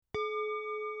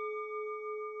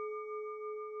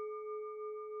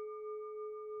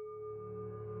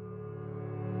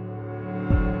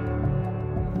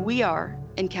We are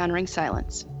Encountering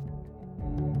Silence.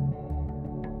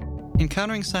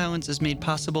 Encountering Silence is made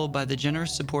possible by the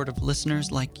generous support of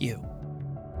listeners like you.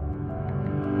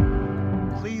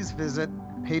 Please visit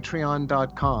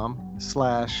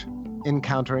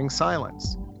patreon.com/Encountering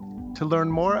Silence to learn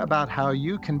more about how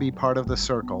you can be part of the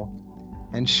circle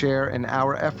and share in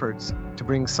our efforts to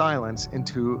bring silence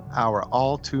into our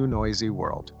all too noisy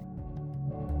world.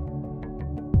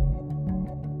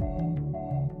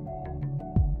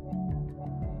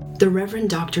 The Reverend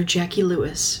Dr. Jackie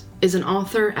Lewis is an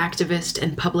author, activist,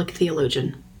 and public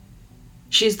theologian.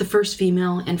 She is the first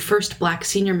female and first Black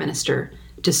senior minister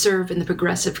to serve in the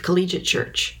Progressive Collegiate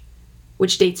Church,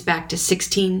 which dates back to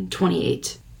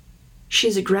 1628. She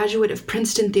is a graduate of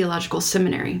Princeton Theological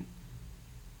Seminary,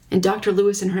 and Dr.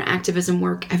 Lewis and her activism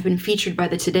work have been featured by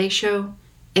The Today Show,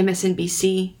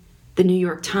 MSNBC, The New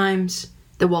York Times,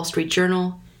 The Wall Street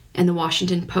Journal, and The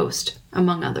Washington Post,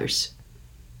 among others.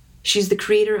 She's the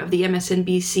creator of the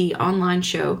MSNBC online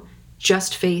show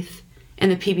Just Faith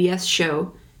and the PBS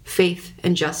show Faith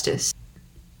and Justice,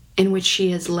 in which she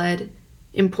has led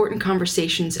important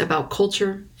conversations about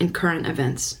culture and current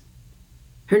events.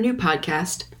 Her new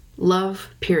podcast, Love,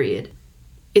 Period,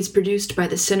 is produced by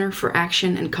the Center for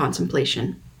Action and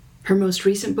Contemplation. Her most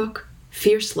recent book,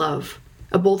 Fierce Love,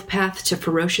 A Bold Path to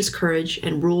Ferocious Courage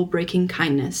and Rule-Breaking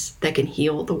Kindness That Can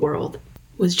Heal the World,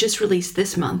 was just released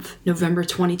this month, November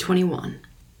 2021.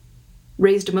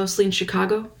 Raised mostly in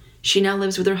Chicago, she now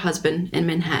lives with her husband in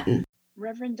Manhattan.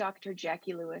 Reverend Dr.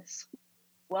 Jackie Lewis,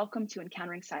 welcome to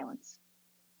Encountering Silence.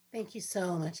 Thank you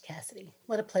so much, Cassidy.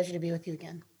 What a pleasure to be with you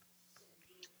again.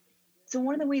 So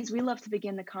one of the ways we love to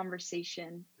begin the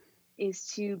conversation is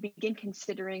to begin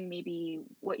considering maybe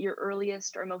what your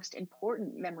earliest or most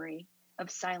important memory of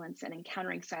silence and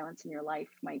encountering silence in your life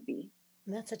might be.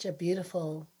 And that's such a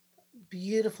beautiful,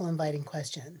 inviting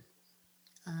question.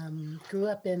 Grew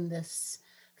up in this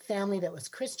family that was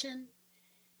Christian,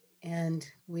 and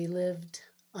we lived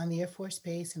on the Air Force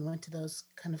Base and went to those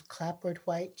kind of clapboard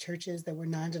white churches that were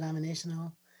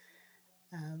non-denominational.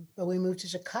 But we moved to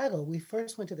Chicago. We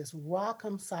first went to this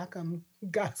Rock'em Sock'em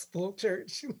gospel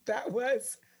church. That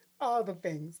was all the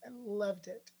things. I loved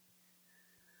it.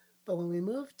 But when we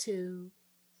moved to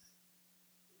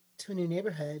a new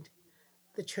neighborhood,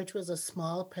 the church was a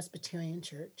small Presbyterian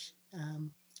church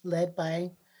led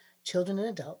by children and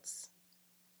adults.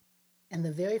 And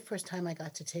the very first time I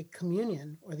got to take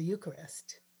communion or the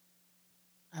Eucharist,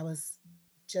 I was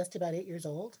just about 8 years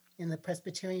old. In the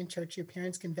Presbyterian church, your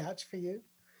parents can vouch for you.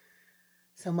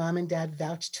 So mom and dad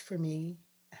vouched for me.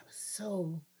 I was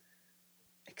so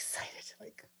excited,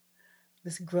 like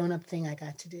this grown-up thing I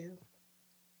got to do.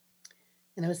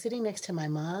 And I was sitting next to my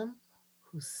mom,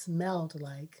 who smelled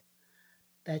like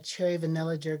that cherry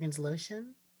vanilla Jergens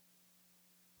lotion.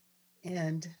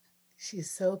 And she's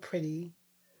so pretty.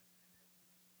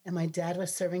 And my dad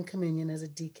was serving communion as a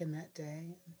deacon that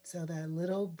day. So the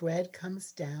little bread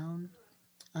comes down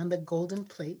on the golden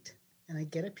plate, and I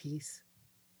get a piece.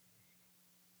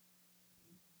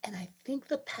 And I think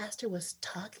the pastor was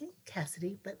talking,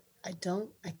 Cassidy, but I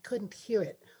couldn't hear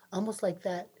it. Almost like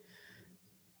that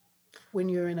when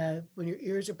your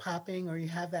ears are popping or you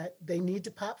have that they need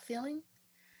to pop feeling.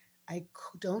 I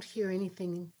don't hear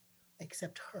anything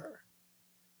except her.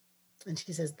 And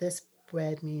she says, "This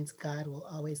bread means God will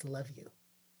always love you."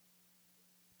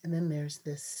 And then there's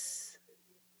this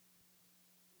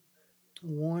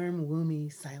warm, woomy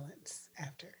silence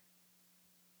after.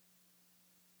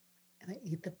 And I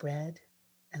eat the bread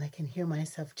and I can hear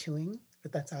myself chewing,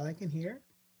 but that's all I can hear.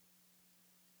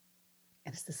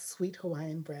 And it's this sweet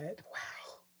Hawaiian bread.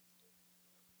 Wow.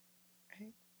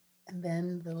 Right? And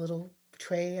then the little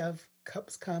tray of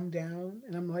cups come down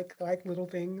and I'm like little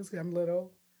things. I'm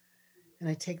little. And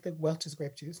I take the Welch's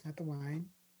grape juice, not the wine,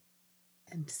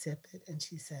 and sip it. And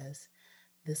she says,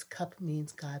 "This cup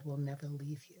means God will never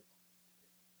leave you."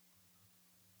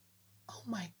 Oh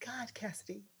my God,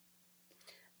 Cassidy.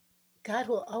 God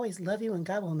will always love you and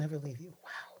God will never leave you.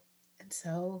 Wow. And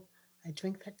so I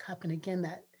drink that cup. And again,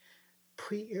 that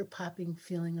pre-ear popping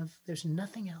feeling of there's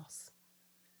nothing else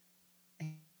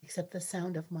except the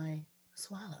sound of my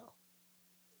swallow.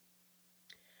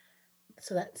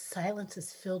 So that silence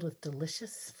is filled with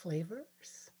delicious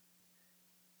flavors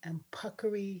and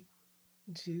puckery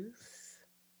juice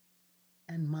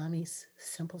and mommy's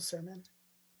simple sermon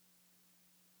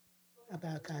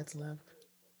about God's love.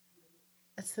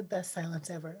 That's the best silence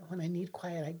ever. When I need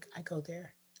quiet, I go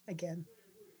there again.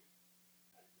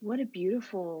 What a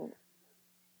beautiful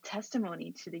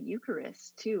testimony to the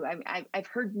Eucharist, too. I've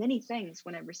heard many things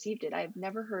when I've received it. I've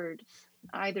never heard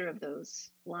either of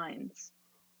those lines.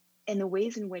 And the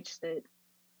ways in which that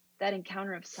that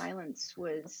encounter of silence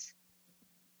was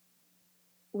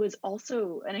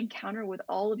also an encounter with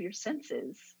all of your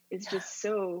senses. It's just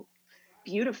so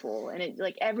beautiful, and it,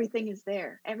 like, everything is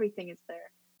there. Everything is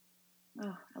there.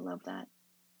 Oh, I love that.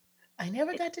 I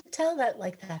never got to tell that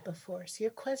like that before. So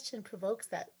your question provokes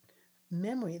that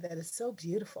memory that is so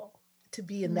beautiful to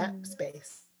be in that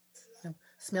space.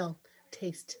 Smell,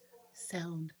 taste,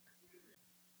 sound.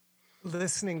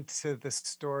 Listening to this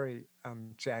story,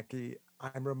 Jackie,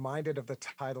 I'm reminded of the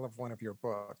title of one of your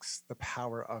books, The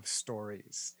Power of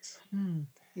Stories.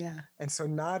 Yeah. And so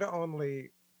not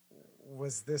only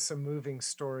was this a moving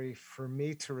story for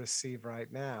me to receive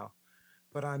right now,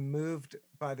 but I'm moved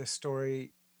by the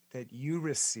story that you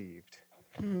received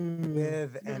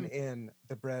with and in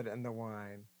the bread and the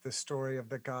wine, the story of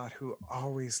the God who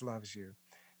always loves you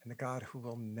and the God who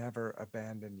will never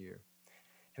abandon you.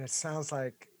 And it sounds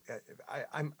like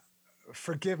I'm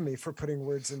forgive me for putting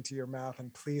words into your mouth,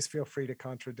 and please feel free to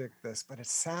contradict this, but it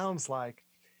sounds like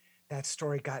that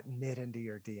story got knit into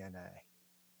your DNA.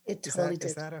 It totally did.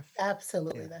 Is that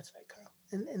Absolutely. Yeah. That's right, Carl.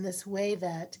 In this way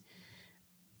that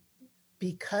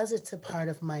because it's a part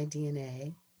of my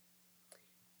DNA,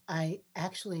 I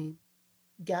actually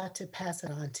got to pass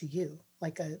it on to you,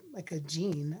 like a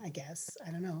gene, I guess.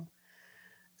 I don't know.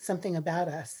 Something about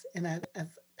us. And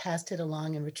I've passed it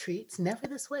along in retreats, never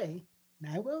this way.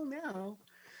 And I will now.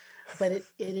 But it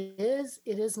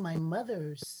is my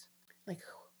mother's, like,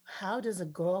 how does a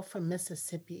girl from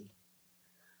Mississippi,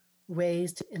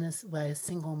 raised by a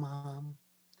single mom,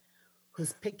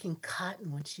 who's picking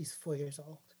cotton when she's 4 years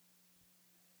old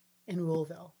in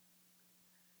Ruleville?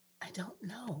 I don't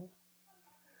know.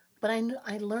 But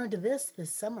I learned this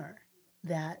summer,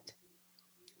 that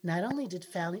not only did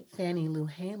Fannie Lou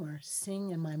Hamer sing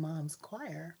in my mom's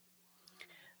choir,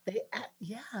 they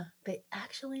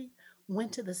actually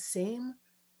went to the same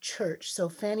church. So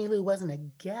Fannie Lou wasn't a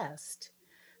guest.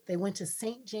 They went to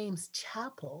St. James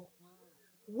Chapel.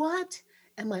 What?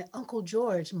 And my Uncle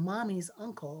George, mommy's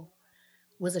uncle,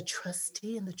 was a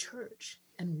trustee in the church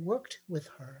and worked with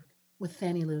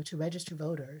Fannie Lou, to register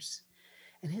voters.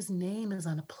 And his name is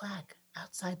on a plaque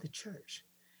outside the church.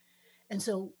 And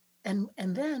so, and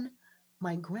then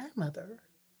my grandmother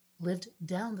lived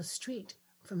down the street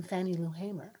from Fannie Lou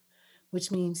Hamer,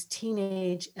 which means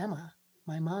teenage Emma,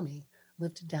 my mommy,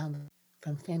 lived down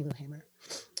from Fannie Lou Hamer.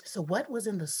 So what was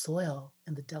in the soil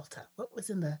in the Delta? What was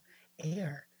in the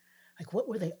air? Like, what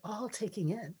were they all taking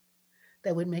in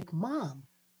that would make mom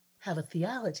have a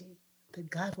theology that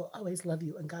God will always love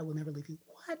you and God will never leave you?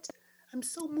 What? I'm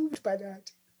so moved by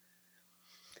that.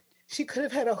 She could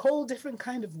have had a whole different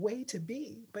kind of way to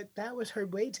be, but that was her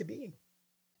way to be.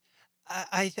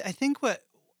 I think what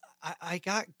I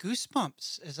got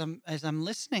goosebumps as I'm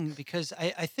listening, because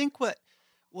I think what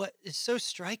is so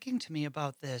striking to me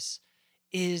about this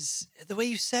is the way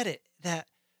you said it, that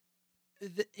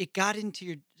it got into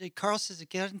your, Carl says it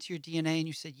got into your DNA, and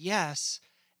you said yes.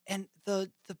 And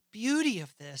the beauty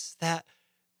of this, that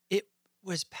it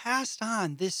was passed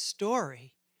on, this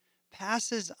story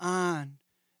passes on.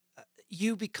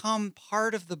 You become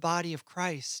part of the body of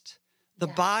Christ. The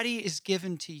body is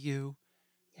given to you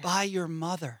by your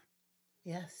mother.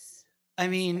 Yes. I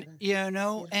mean,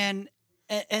 and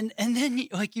then,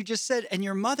 like you just said, and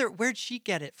your mother, where'd she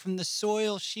get it? From the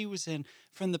soil she was in,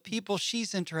 from the people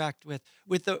she's interacted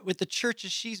with the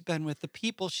churches she's been with, the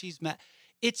people she's met.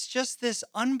 It's just this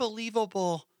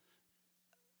unbelievable,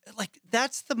 like,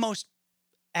 that's the most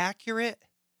accurate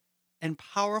and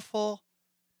powerful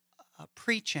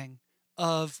preaching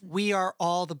of we are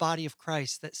all the body of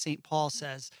Christ that St. Paul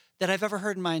says, that I've ever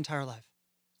heard in my entire life.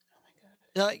 Oh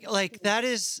my God. Like that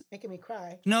is making me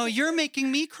cry. No, you're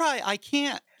making me cry. I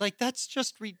can't. Like, that's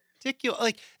just ridiculous.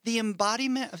 Like the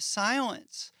embodiment of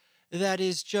silence that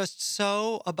is just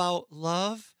so about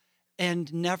love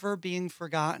and never being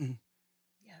forgotten.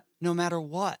 Yeah. No matter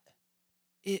what.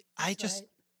 That's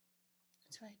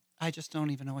right. I just don't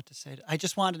even know what to say. I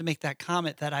just wanted to make that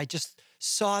comment, that I just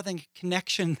saw the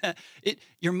connection that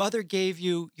your mother gave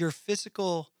you your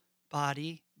physical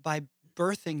body by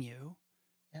birthing you.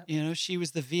 Yep. She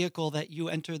was the vehicle that you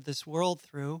entered this world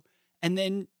through, and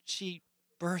then she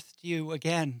birthed you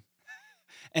again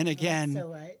and again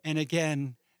and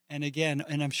again and again.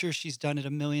 And I'm sure she's done it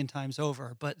a million times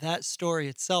over, but that story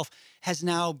itself has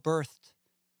now birthed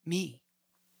me.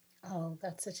 Oh,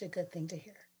 that's such a good thing to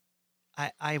hear.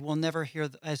 I will never hear,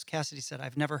 as Cassidy said,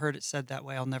 I've never heard it said that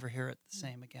way. I'll never hear it the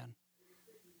same again.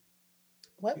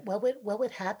 What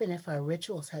would happen if our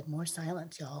rituals had more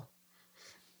silence, y'all?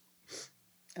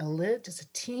 Just a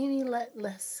teeny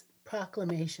less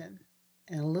proclamation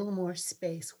and a little more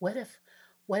space. What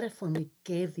What if when we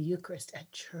gave the Eucharist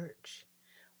at church,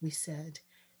 we said,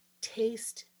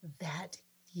 taste that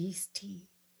yeasty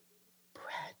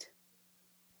bread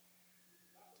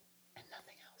and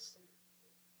nothing else.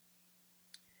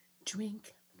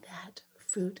 Drink that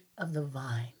fruit of the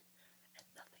vine and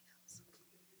nothing else.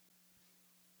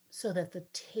 So that the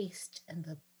taste and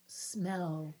the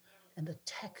smell and the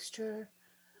texture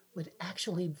would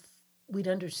actually, we'd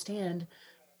understand.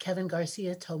 Kevin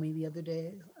Garcia told me the other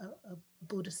day, a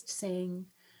Buddhist saying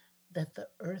that the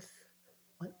earth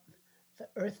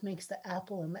makes the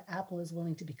apple, and the apple is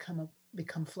willing to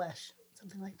become flesh,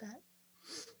 something like that.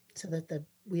 So that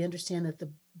we understand that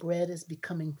the bread is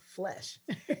becoming flesh,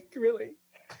 really,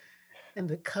 and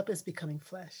the cup is becoming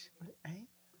flesh, right?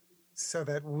 So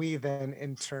that we then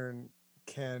in turn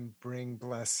can bring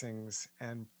blessings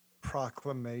and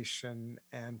proclamation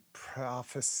and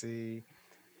prophecy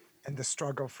and the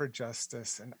struggle for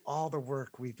justice and all the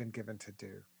work we've been given to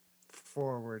do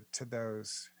forward to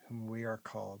those whom we are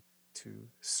called to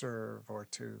serve or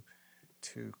to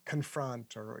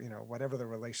confront, or whatever the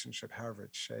relationship, however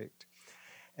it's shaped.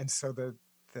 And so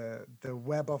the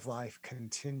web of life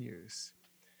continues.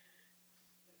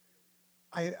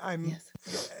 I'm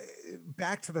Yes.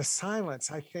 back to the silence.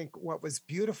 I think what was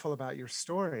beautiful about your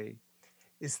story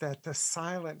is that the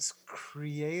silence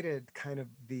created kind of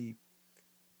the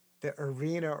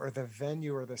arena or the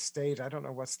venue or the stage. I don't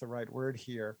know what's the right word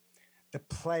here. The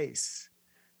place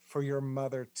for your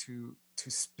mother to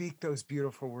speak those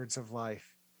beautiful words of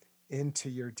life into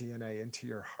your DNA, into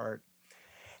your heart.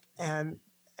 And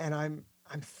I'm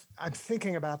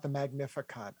thinking about the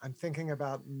Magnificat. I'm thinking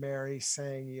about Mary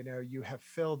saying, you have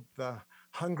filled the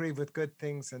hungry with good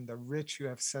things and the rich you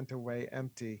have sent away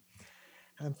empty.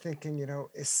 And I'm thinking,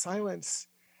 is silence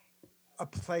a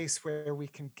place where we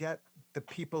can get the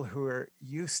people who are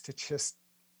used to just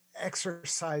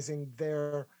exercising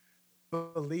their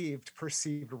believed,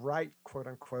 perceived right, quote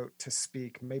unquote, to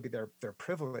speak, maybe their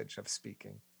privilege of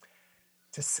speaking,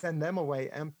 to send them away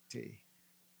empty?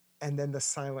 And then the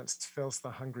silence fills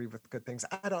the hungry with good things.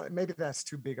 Maybe that's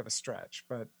too big of a stretch,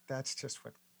 but that's just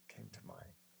what came to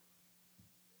mind.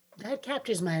 That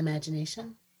captures my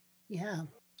imagination. Yeah.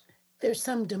 There's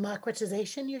some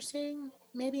democratization you're seeing,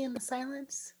 maybe in the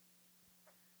silence?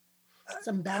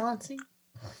 Some balancing?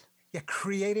 Yeah,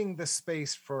 creating the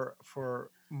space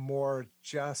for more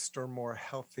just or more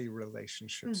healthy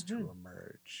relationships to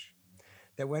emerge.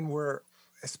 That when we're,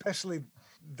 especially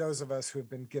those of us who have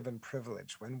been given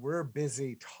privilege, when we're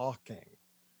busy talking,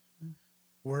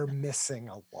 we're missing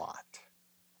a lot.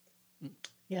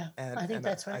 Yeah, I think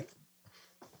that's right.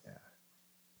 Yeah.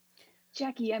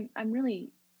 Jackie, I'm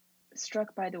really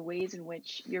struck by the ways in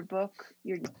which your book,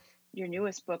 your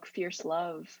newest book, Fierce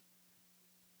Love,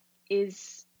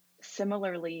 is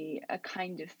similarly a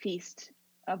kind of feast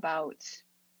about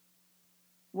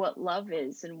what love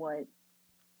is and what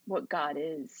God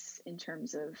is, in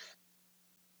terms of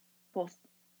both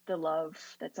the love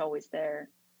that's always there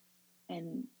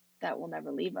and that will never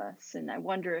leave us. And I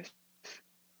wonder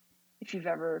if you've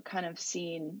ever kind of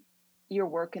seen your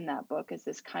work in that book as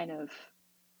this kind of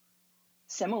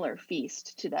similar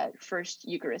feast to that first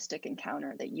Eucharistic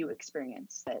encounter that you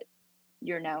experienced, that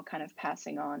you're now kind of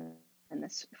passing on in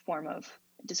this form of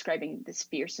describing this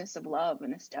fierceness of love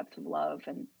and this depth of love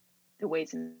and the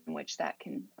ways in which that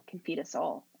can feed us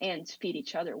all and feed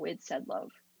each other with said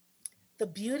love. The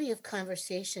beauty of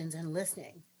conversations and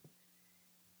listening,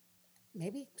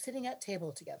 maybe sitting at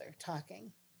table together,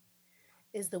 talking,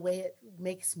 is the way it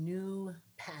makes new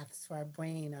paths for our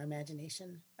brain, our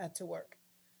imagination to work.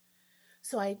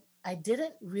 So I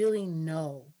didn't really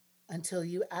know until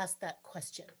you asked that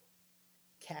question,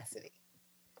 Cassidy,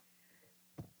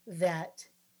 that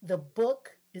the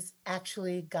book is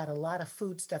actually got a lot of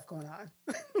food stuff going on.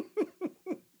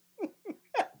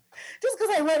 Just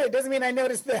because I read it doesn't mean I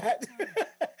noticed that.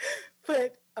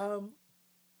 But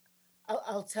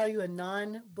I'll tell you a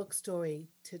non-book story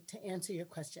to answer your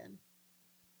question.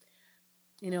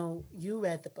 You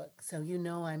read the book, so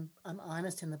I'm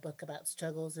honest in the book about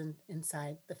struggles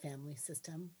inside the family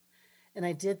system. And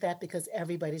I did that because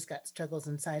everybody's got struggles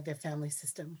inside their family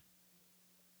system.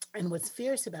 And what's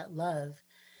fierce about love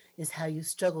is how you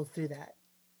struggle through that.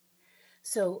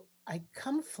 So I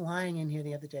come flying in here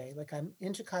the other day, like I'm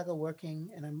in Chicago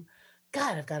working, and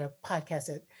I've got a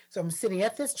podcast. So I'm sitting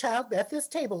at this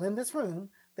table in this room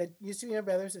that used to be my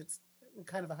brother's. It's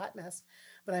kind of a hot mess,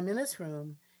 but I'm in this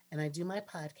room and I do my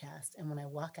podcast. And when I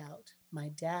walk out, my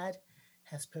dad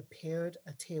has prepared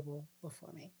a table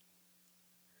before me.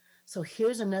 So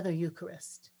here's another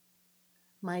Eucharist.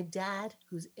 My dad,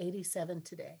 who's 87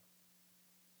 today,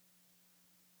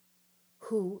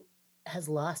 who has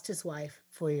lost his wife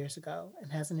 4 years ago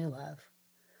and has a new love,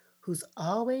 who's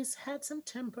always had some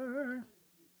temper,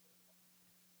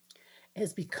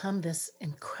 has become this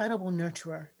incredible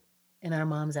nurturer in our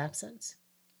mom's absence.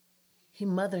 He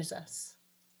mothers us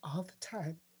all the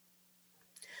time.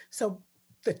 So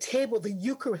the table, the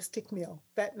Eucharistic meal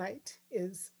that night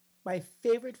is my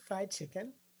favorite fried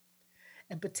chicken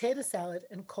and potato salad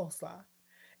and coleslaw.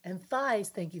 And thighs,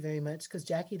 thank you very much, because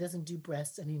Jackie doesn't do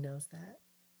breasts and he knows that.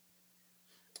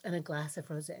 And a glass of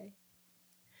rosé.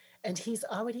 And he's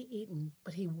already eaten,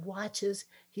 but he watches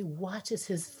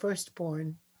his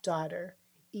firstborn daughter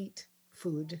eat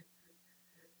food.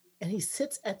 And he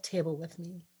sits at table with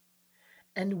me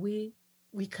and we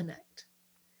connect.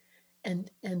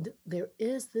 And there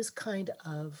is this kind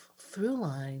of through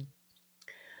line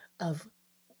of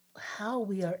how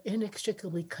we are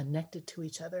inextricably connected to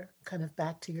each other, kind of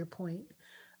back to your point,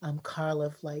 Carl,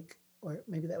 of like, or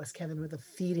maybe that was Kevin, with the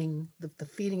feeding, the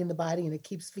feeding in the body, and it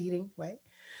keeps feeding, right?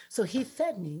 So he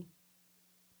fed me,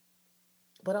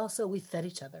 but also we fed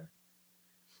each other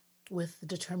with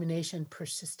determination,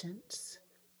 persistence.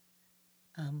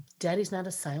 Daddy's not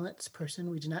a silence person.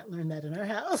 We do not learn that in our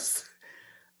house.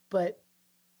 But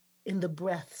in the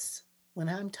breaths, when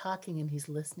I'm talking and he's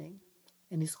listening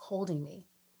and he's holding me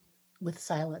with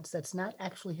silence, that's not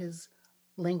actually his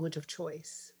language of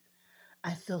choice,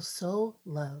 I feel so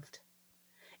loved.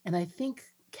 And I think,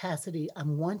 Cassidy,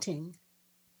 I'm wanting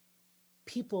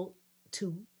people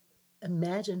to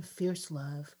imagine fierce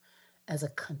love as a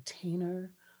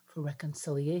container for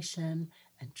reconciliation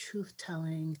and truth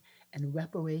telling and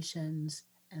reparations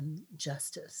and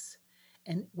justice.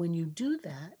 And when you do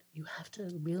that, you have to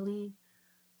really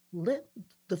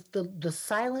the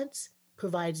silence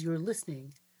provides your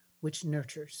listening, which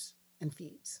nurtures and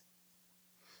feeds.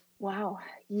 Wow,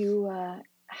 you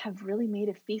have really made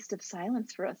a feast of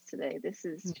silence for us today. This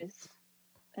is just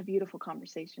a beautiful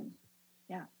conversation.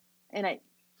 Yeah. And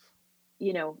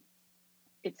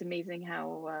it's amazing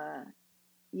how,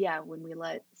 when we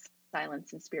let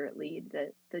silence and spirit lead,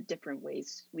 the different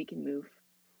ways we can move,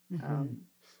 and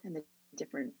the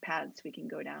different paths we can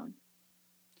go down.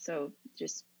 So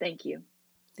just thank you.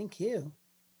 Thank you.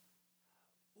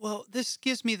 Well, this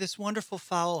gives me this wonderful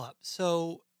follow up.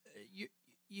 So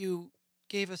you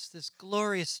gave us this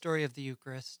glorious story of the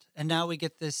Eucharist, and now we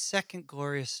get this second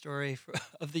glorious story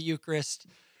of the Eucharist,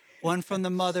 one from the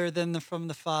mother, then from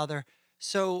the father.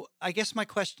 So I guess my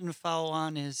question to follow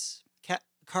on is,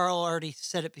 Carl already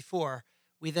said it before.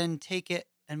 We then take it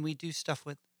and we do stuff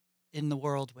in the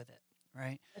world with it,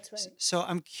 right? That's right. So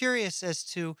I'm curious as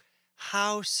to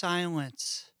how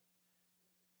silence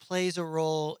plays a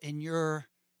role in your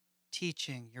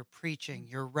teaching, your preaching,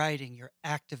 your writing, your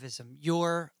activism,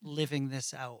 you're living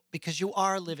this out because you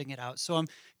are living it out. So I'm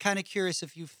kind of curious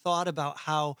if you've thought about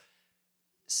how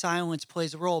silence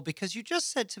plays a role, because you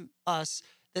just said to us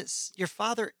that your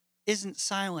father isn't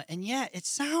silent. And yet it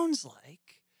sounds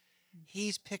like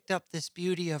he's picked up this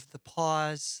beauty of the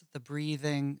pause, the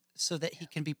breathing, so that he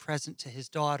can be present to his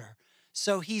daughter.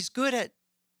 So he's good at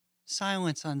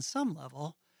silence on some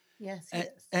level. Yes, he is.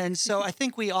 And so I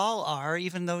think we all are,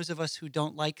 even those of us who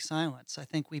don't like silence. I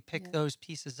think we pick those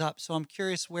pieces up. So I'm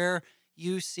curious where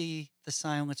you see the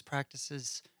silence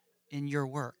practices in your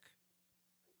work.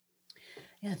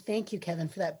 Yeah, thank you, Kevin,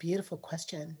 for that beautiful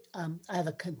question. I have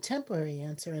a contemporary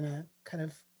answer and a kind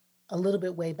of a little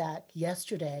bit way back.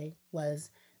 Yesterday was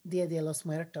Dia de los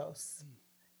Muertos,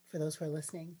 for those who are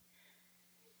listening.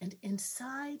 And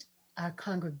inside our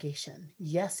congregation,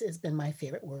 yes has been my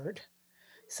favorite word.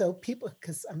 So people,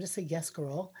 because I'm just a yes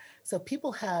girl. So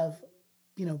people have,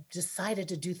 decided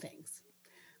to do things.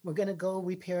 We're going to go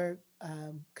repair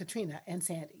Katrina and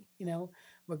Sandy.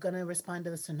 We're going to respond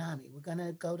to the tsunami. We're going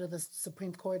to go to the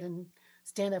Supreme Court and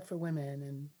stand up for women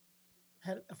and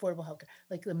have affordable health care.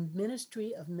 Like the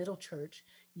ministry of Middle Church,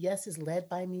 yes, is led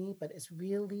by me, but it's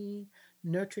really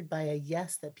nurtured by a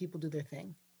yes that people do their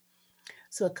thing.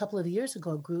 So a couple of years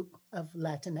ago, a group of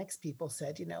Latinx people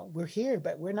said, we're here,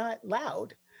 but we're not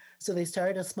loud. So they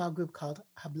started a small group called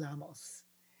Hablamos.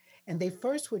 And they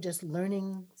first were just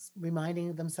learning,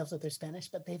 reminding themselves of their Spanish,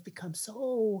 but they've become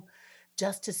so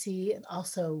justicey and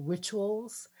also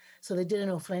rituals. So they did an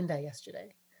ofrenda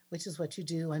yesterday, which is what you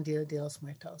do on Dia de los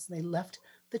Muertos. And they left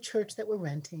the church that we're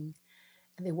renting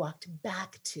and they walked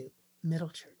back to Middle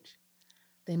Church.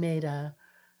 They made a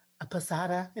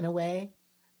posada in a way.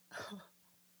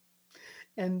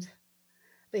 And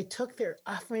they took their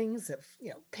offerings of,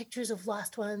 pictures of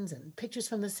lost ones and pictures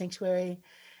from the sanctuary,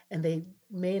 and they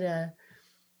made a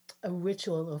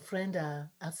ritual ofrenda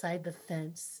outside the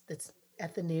fence that's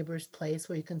at the neighbor's place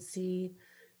where you can see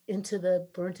into the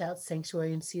burnt out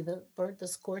sanctuary and see the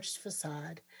scorched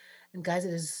facade. And guys,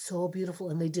 it is so beautiful.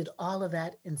 And they did all of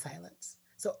that in silence.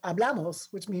 So hablamos,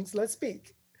 which means let's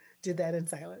speak, did that in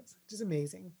silence, which is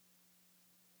amazing.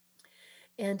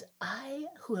 And I,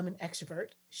 who am an extrovert,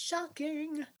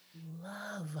 shocking,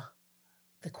 love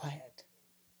the quiet,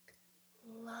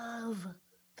 love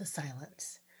the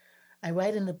silence. I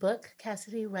write in the book,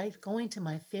 Cassidy, going to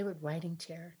my favorite writing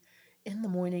chair in the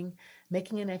morning,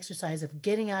 making an exercise of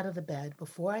getting out of the bed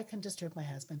before I can disturb my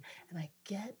husband. And I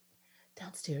get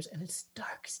downstairs and it's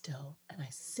dark still. And I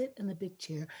sit in the big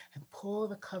chair and pull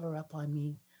the cover up on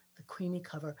me, the creamy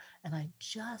cover. And I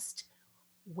just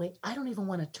wait. I don't even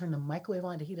want to turn the microwave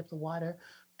on to heat up the water.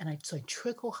 So I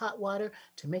trickle hot water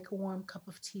to make a warm cup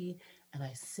of tea. And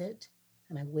I sit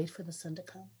and I wait for the sun to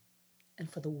come and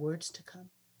for the words to come.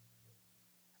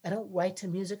 I don't write to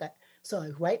music. So I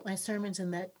write my sermons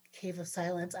in that cave of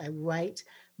silence. I wrote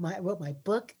my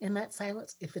book in that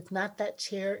silence. If it's not that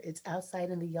chair, it's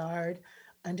outside in the yard,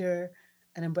 under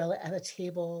an umbrella at a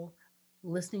table,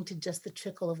 listening to just the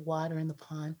trickle of water in the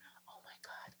pond. Oh my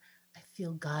God, I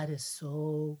feel God is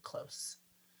so close.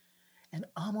 And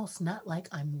almost not like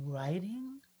I'm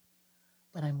writing,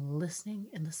 but I'm listening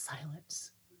in the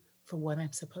silence for what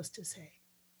I'm supposed to say.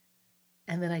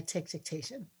 And then I take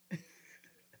dictation.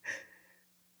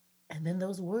 And then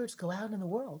those words go out in the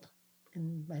world,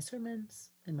 in my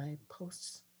sermons, in my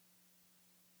posts,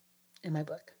 in my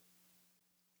book.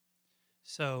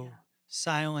 So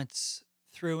silence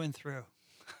through and through.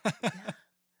 Yeah.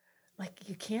 Like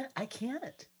I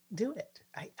can't do it.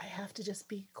 I have to just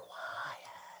be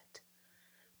quiet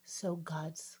so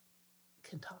God's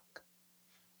can talk.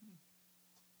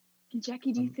 And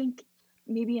Jackie, do you think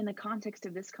maybe in the context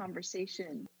of this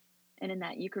conversation and in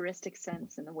that Eucharistic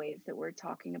sense and the ways that we're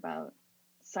talking about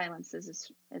silence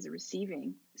as a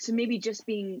receiving, so maybe just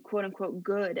being quote unquote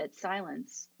good at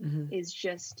silence is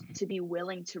just to be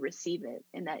willing to receive it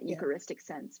in that Eucharistic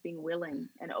sense, being willing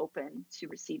and open to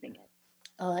receiving it?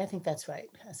 Oh, I think that's right.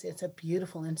 It's a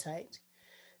beautiful insight.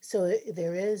 So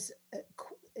there is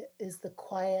the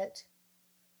quiet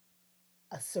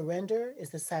a surrender?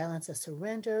 Is the silence a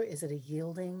surrender? Is it a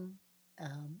yielding?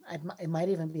 It might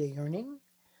even be a yearning.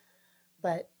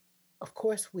 But of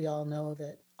course, we all know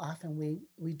that often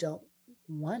we don't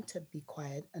want to be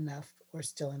quiet enough or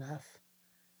still enough.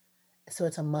 So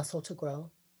it's a muscle to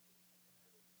grow.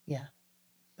 Yeah,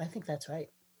 I think that's right.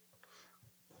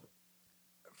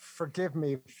 Forgive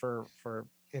me for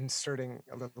inserting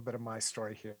a little bit of my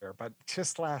story here, but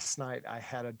just last night I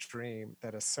had a dream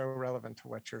that is so relevant to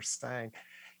what you're saying.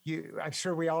 I'm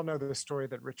sure we all know the story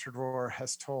that Richard Rohr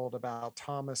has told about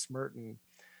Thomas Merton,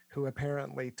 who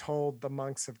apparently told the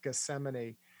monks of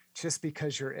Gethsemane, just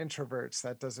because you're introverts,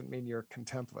 that doesn't mean you're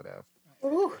contemplative.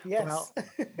 Oh, yes. Well,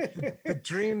 the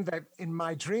dream that in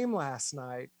my dream last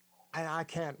night, and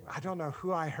I don't know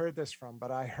who I heard this from,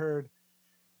 but I heard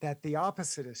that the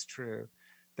opposite is true,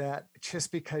 that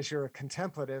just because you're a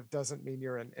contemplative doesn't mean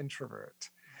you're an introvert.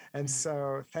 And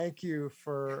so thank you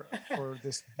for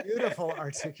this beautiful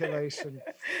articulation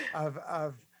of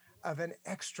an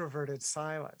extroverted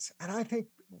silence. And I think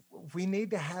we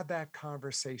need to have that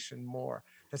conversation more,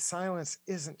 that silence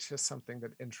isn't just something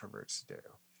that introverts do.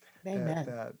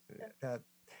 Amen.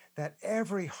 That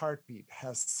every heartbeat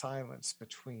has silence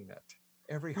between it.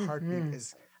 Every heartbeat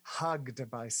is hugged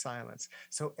by silence.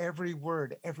 So every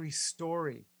word, every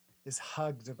story is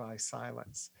hugged by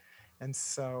silence. And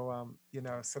so,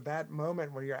 so that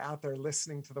moment where you're out there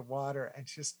listening to the water and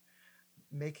just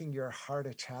making your heart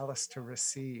a chalice to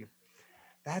receive,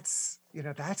 that's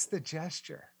the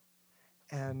gesture.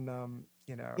 And,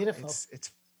 Beautiful.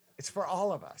 it's for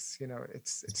all of us.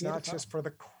 It's not just for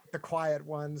the quiet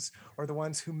ones or the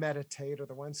ones who meditate or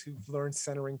the ones who've learned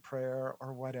centering prayer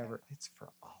or whatever. It's for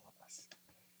all of us.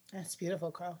 That's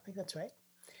beautiful, Carl. I think that's right.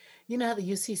 You know how the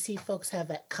UCC folks have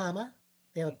that comma?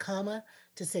 They have a comma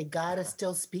to say God is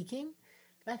still speaking.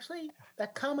 Actually,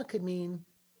 that comma could mean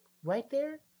right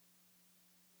there,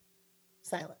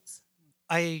 silence.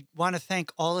 I want to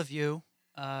thank all of you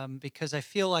because I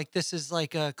feel like this is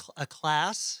like a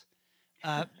class.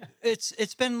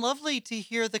 It's been lovely to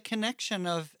hear the connection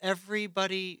of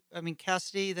everybody. I mean,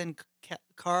 Cassidy, then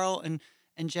Carl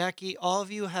and Jackie, all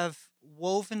of you have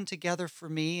woven together for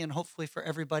me and hopefully for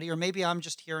everybody, or maybe I'm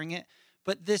just hearing it.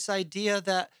 But this idea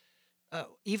that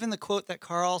even the quote that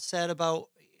Carl said about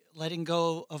letting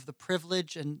go of the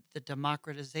privilege and the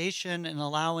democratization and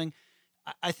allowing,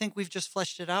 I think we've just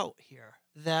fleshed it out here.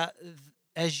 That,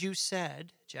 as you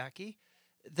said, Jackie,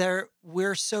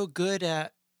 we're so good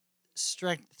at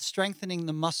strengthening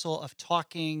the muscle of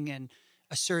talking and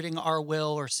asserting our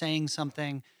will or saying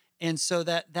something. And so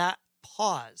that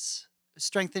pause,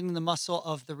 strengthening the muscle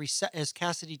of as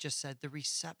Cassidy just said, the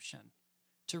reception,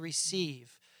 to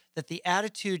receive, that the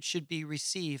attitude should be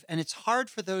receive. And it's hard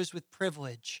for those with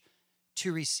privilege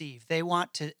to receive. They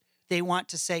want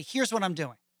to say, here's what I'm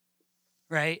doing.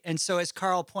 Right. And so as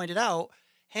Carl pointed out,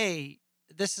 hey,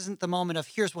 this isn't the moment of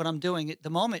here's what I'm doing. The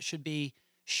moment should be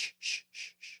shh, shh,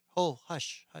 shh, shh. Oh,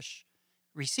 hush, hush,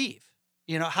 receive.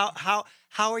 How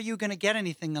are you going to get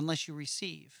anything unless you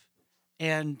receive?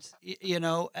 And,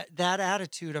 that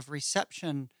attitude of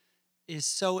reception is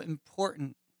so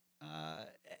important.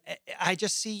 I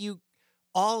just see you,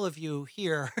 all of you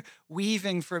here,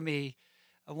 weaving for me,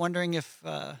 wondering if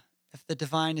the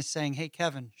divine is saying, hey,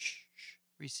 Kevin, shh, shh,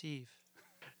 receive.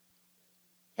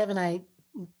 Kevin,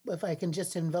 if I can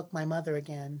just invoke my mother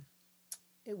again,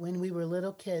 when we were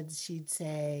little kids, she'd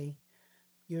say,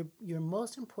 your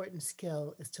most important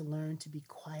skill is to learn to be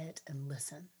quiet and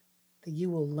listen, that you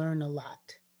will learn a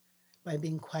lot by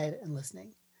being quiet and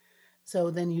listening.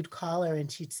 So then you'd call her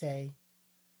and she'd say,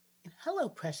 hello,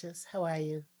 precious, how are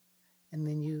you? And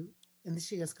then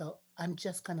she just go, I'm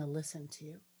just going to listen to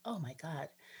you. Oh my God.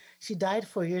 She died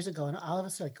 4 years ago. And all of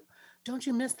us are like, don't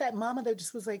you miss that mama that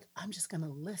just was like, I'm just going to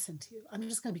listen to you. I'm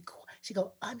just going to be quiet. She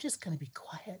go, I'm just going to be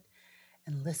quiet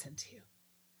and listen to you.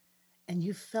 And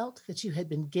you felt that you had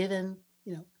been given,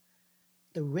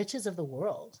 the riches of the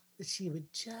world, that she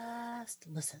would just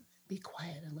listen, be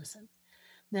quiet and listen.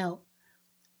 Now,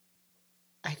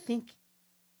 I think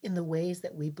in the ways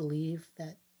that we believe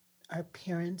that our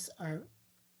parents are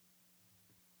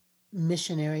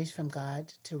missionaries from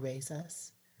God to raise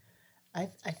us, I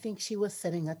think she was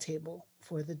setting a table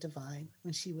for the divine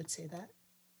when she would say that,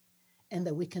 and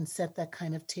that we can set that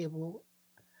kind of table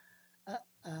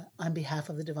on behalf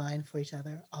of the divine for each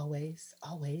other, always,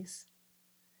 always,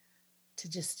 to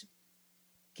just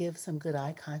give some good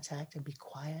eye contact and be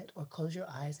quiet, or close your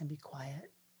eyes and be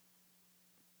quiet,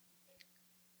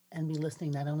 and be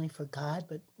listening not only for God,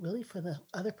 but really for the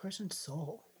other person's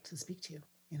soul to speak to you,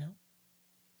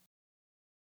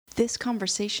 This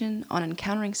conversation on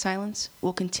encountering silence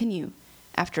will continue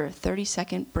after a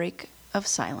 30-second break of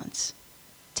silence.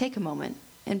 Take a moment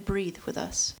and breathe with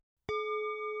us.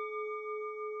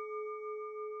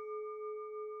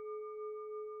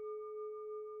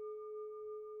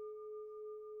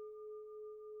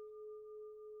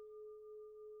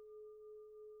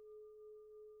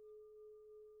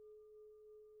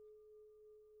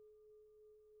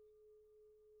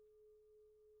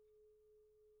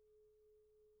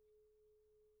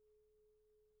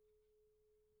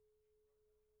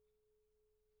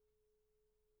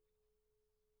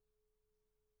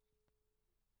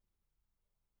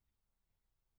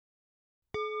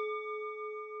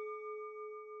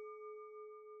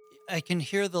 I can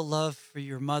hear the love for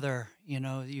your mother.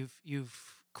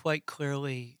 You've quite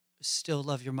clearly still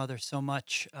love your mother so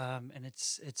much, and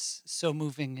it's so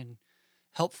moving and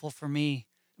helpful for me.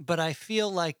 But I feel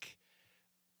like,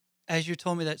 as you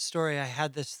told me that story, I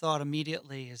had this thought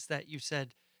immediately: is that you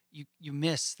said you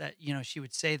miss that she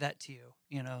would say that to you.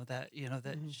 That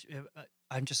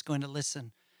I'm just going to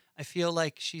listen. I feel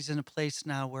like she's in a place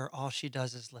now where all she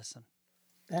does is listen.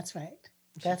 That's right.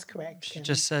 That's correct, She Kevin.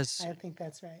 just says, I think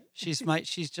that's right.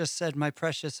 she's just said, my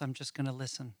precious, I'm just going to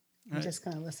listen. I'm just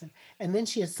going to listen. And then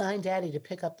she assigned Daddy to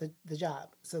pick up the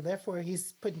job. So therefore,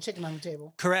 he's putting chicken on the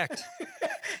table. Correct.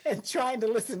 And trying to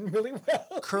listen really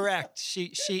well. Correct.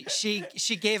 She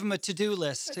gave him a to-do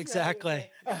list. That's exactly. Right.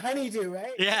 A honeydew,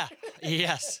 right? Yeah.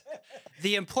 Yes.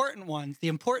 The important ones, the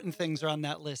important things are on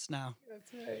that list now.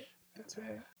 That's right. That's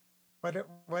right.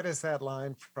 What is that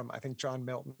line from, I think, John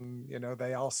Milton?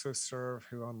 They also serve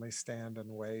who only stand and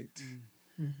wait.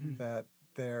 Mm-hmm. That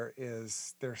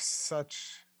there's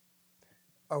such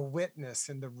a witness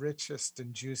in the richest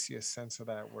and juiciest sense of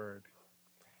that word,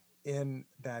 in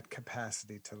that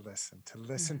capacity to listen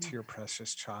mm-hmm. to your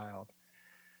precious child,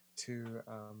 to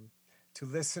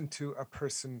listen to a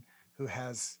person who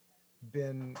has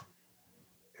been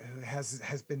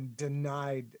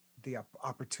denied the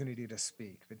opportunity to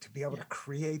speak, but to be able to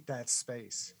create that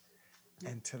space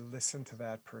and to listen to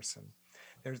that person.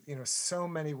 There's so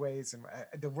many ways, and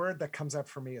the word that comes up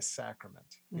for me is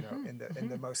sacrament. Mm-hmm. In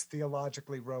the most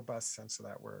theologically robust sense of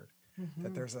that word, mm-hmm.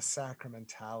 that there's a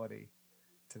sacramentality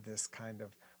to this kind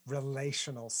of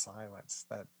relational silence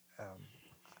that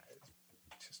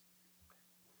just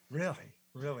really,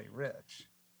 really rich.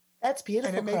 That's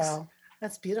beautiful, Carl.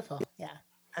 That's beautiful. Yeah.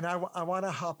 And I want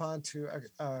to hop on to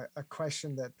a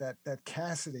question that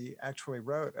Cassidy actually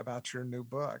wrote about your new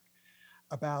book,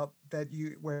 about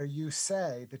where you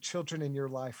say the children in your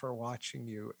life are watching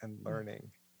you and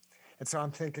learning. And so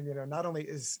I'm thinking, not only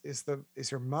is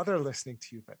your mother listening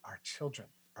to you, but our children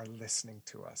are listening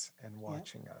to us and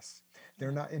watching us.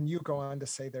 They're not, and you go on to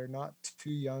say they're not too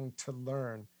young to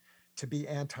learn to be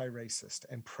anti-racist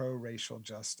and pro-racial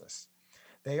justice.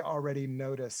 They already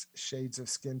notice shades of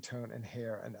skin tone and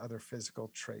hair and other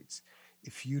physical traits.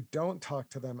 If you don't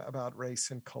talk to them about race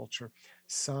and culture,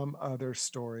 some other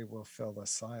story will fill the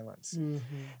silence.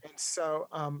 Mm-hmm. And so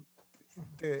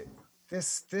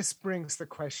this brings the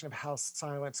question of how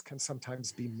silence can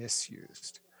sometimes be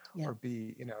misused or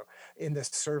be, in the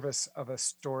service of a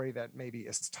story that maybe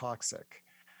is toxic.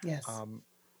 Yes.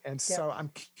 And so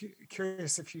I'm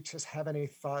curious if you just have any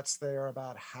thoughts there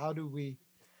about how do we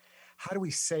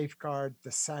safeguard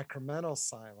the sacramental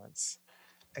silence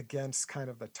against kind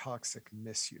of the toxic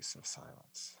misuse of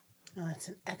silence? Oh,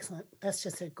 that's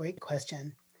just a great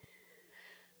question.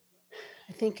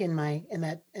 I think in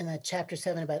that chapter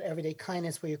 7 about everyday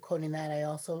kindness, where you're quoting that,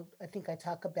 I think I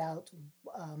talk about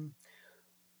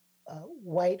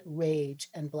white rage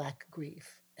and black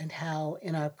grief, and how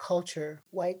in our culture,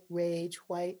 white rage,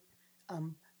 white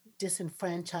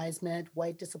disenfranchisement,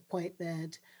 white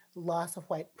disappointment, loss of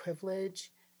white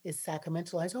privilege is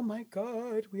sacramentalized. Oh my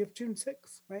God, we have June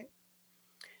 6th, right?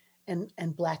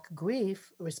 And black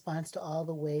grief responds to all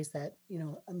the ways that,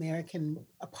 American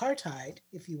apartheid,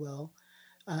 if you will,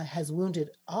 has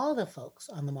wounded all the folks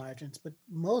on the margins, but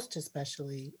most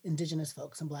especially indigenous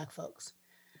folks and black folks.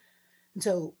 And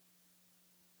so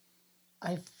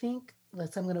I think,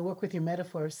 I'm going to work with your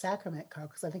metaphor of sacrament, Carl,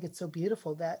 because I think it's so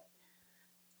beautiful that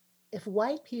if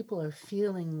white people are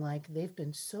feeling like they've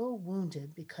been so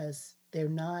wounded because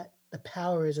the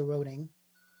power is eroding,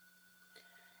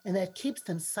 and that keeps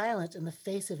them silent in the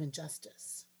face of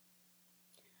injustice,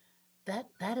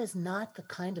 that is not the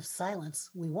kind of silence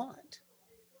we want.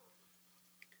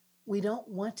 We don't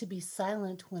want to be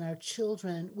silent when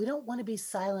we don't want to be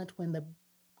silent when the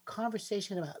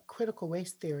conversation about critical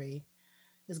race theory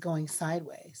is going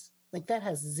sideways. Like, that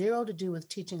has zero to do with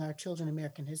teaching our children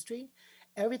American history,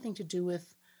 everything to do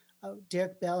with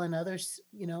Derek Bell and others,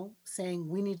 saying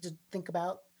we need to think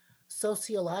about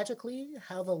sociologically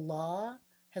how the law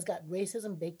has got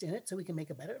racism baked in it so we can make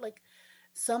it better. Like,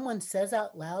 someone says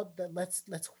out loud that let's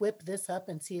whip this up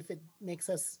and see if it makes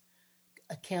us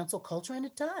a cancel culture, and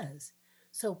it does.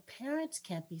 So parents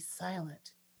can't be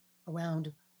silent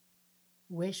around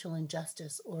racial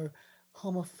injustice or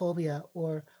homophobia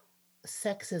or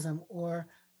sexism, or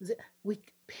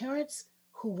parents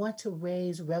who want to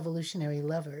raise revolutionary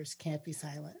lovers can't be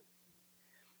silent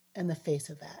in the face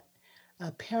of that.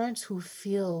 Parents who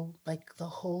feel like the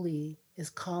holy is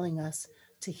calling us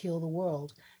to heal the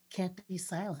world can't be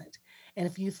silent. And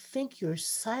if you think your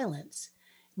silence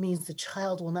means the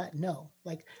child will not know,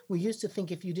 like we used to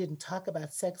think if you didn't talk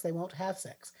about sex, they won't have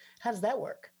sex. How does that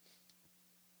work?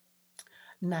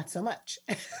 Not so much.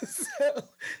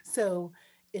 So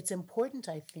it's important,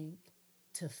 I think,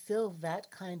 to fill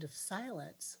that kind of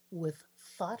silence with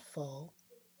thoughtful,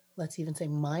 let's even say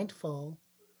mindful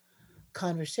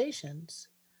conversations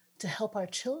to help our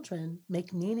children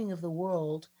make meaning of the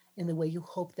world in the way you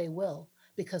hope they will,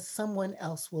 because someone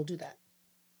else will do that.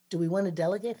 Do we want to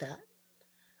delegate that?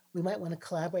 We might want to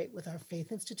collaborate with our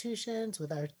faith institutions,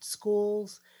 with our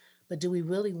schools, but do we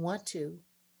really want to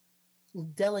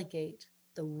delegate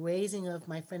the raising of,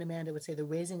 my friend Amanda would say, the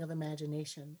raising of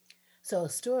imagination? So a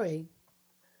story,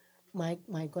 my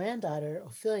granddaughter,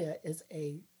 Ophelia, is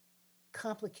a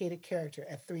complicated character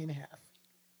at 3.5.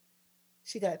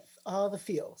 She got all the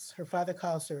feels. Her father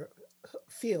calls her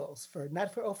feels,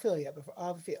 not for Ophelia, but for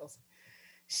all the feels.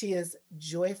 She is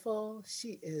joyful.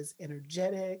 She is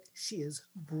energetic. She is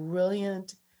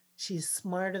brilliant. She's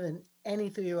smarter than any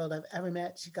 3-year-old I've ever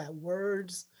met. She got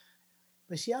words,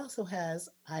 but she also has,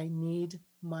 I need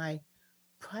my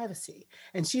privacy.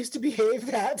 And she used to behave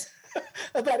that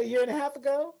about 1.5 years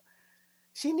ago.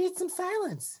 She needs some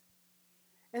silence.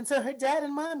 And so her dad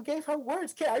and mom gave her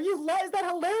words. Is that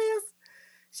hilarious?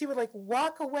 She would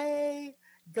walk away,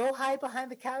 go hide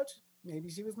behind the couch. Maybe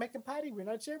she was making potty, we're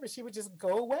not sure, but she would just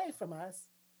go away from us.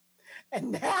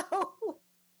 And now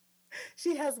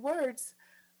she has words.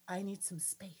 I need some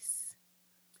space.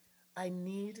 I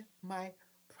need my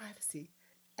privacy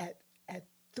at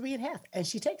 3.5. And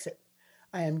she takes it.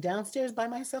 I am downstairs by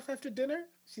myself after dinner.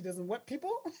 She doesn't want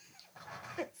people.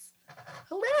 It's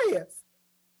hilarious.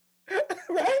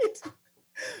 Right?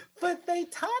 But they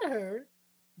taught her.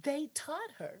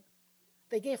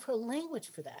 They gave her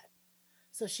language for that.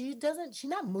 So she's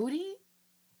not moody.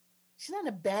 She's not in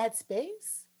a bad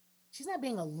space. She's not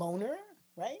being a loner,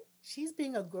 right? She's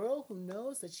being a girl who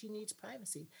knows that she needs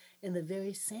privacy in the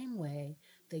very same way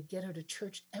they get her to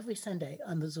church every Sunday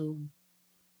on the Zoom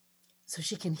so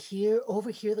she can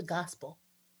overhear the gospel,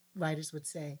 writers would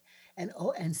say,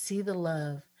 and see the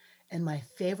love. And my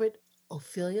favorite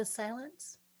Ophelia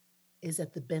silence is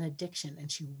at the benediction, and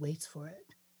she waits for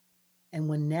it. And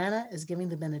when Nana is giving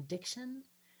the benediction,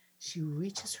 she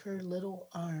reaches her little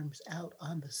arms out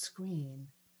on the screen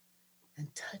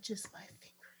and touches my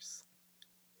fingers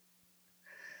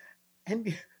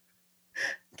and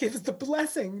gives the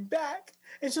blessing back.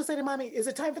 And she'll say to Mommy, is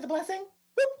it time for the blessing?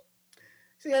 Whoop.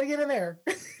 So you got to get in there.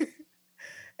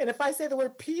 And if I say the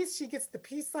word peace, she gets the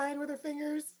peace sign with her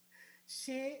fingers.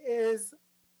 She is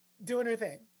doing her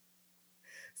thing.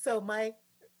 So my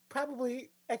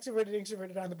probably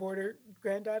introverted on the border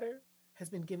granddaughter has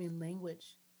been giving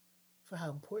language for how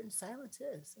important silence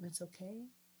is, and it's okay.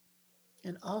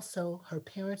 And also, her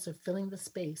parents are filling the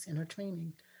space in her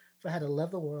training for how to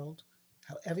love the world,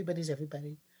 how everybody's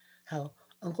everybody, how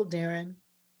Uncle Darren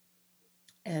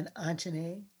and Aunt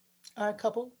Janae are a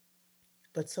couple,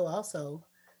 but so also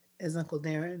is Uncle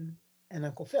Darren and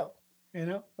Uncle Phil.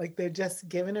 Like they're just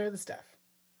giving her the stuff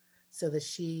so that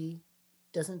she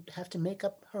doesn't have to make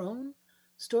up her own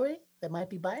story that might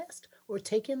be biased or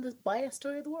take in the biased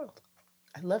story of the world.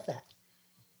 I love that.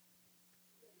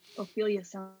 Ophelia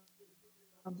sounds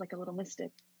like a little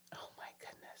mystic. Oh my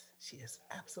goodness. She is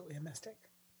absolutely a mystic.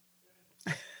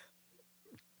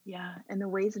 Yeah. And the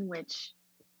ways in which,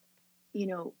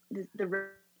 the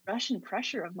Russian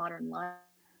pressure of modern life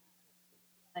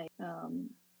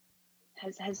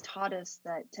has taught us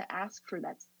that to ask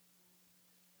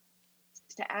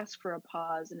for a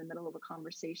pause in the middle of a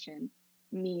conversation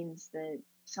means that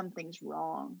something's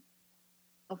wrong.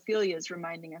 Ophelia is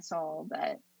reminding us all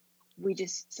that we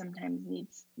just sometimes need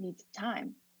some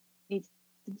time, need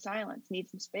some silence, need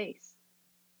some space.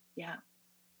 Yeah.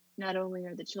 Not only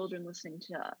are the children listening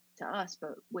to us,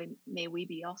 but may we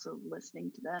be also listening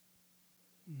to them.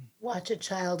 Watch a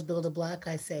child build a block,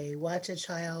 I say. Watch a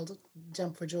child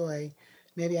jump for joy.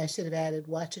 Maybe I should have added,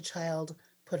 watch a child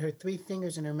put her 3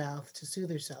 fingers in her mouth to soothe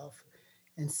herself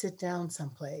and sit down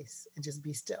someplace and just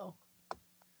be still.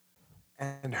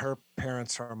 And her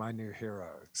parents are my new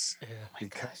heroes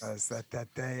because that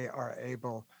they are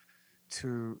able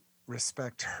to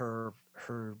respect her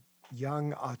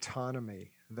young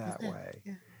autonomy that way.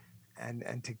 Yeah.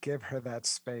 And to give her that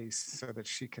space so that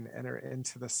she can enter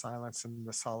into the silence and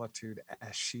the solitude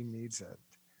as she needs it.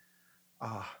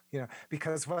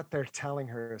 Because what they're telling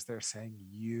her is they're saying,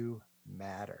 you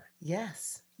matter.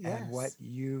 Yes. And what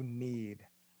you need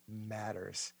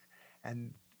matters.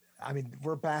 And I mean,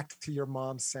 we're back to your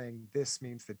mom saying this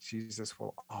means that Jesus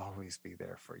will always be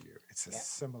there for you. It's a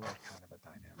similar kind of a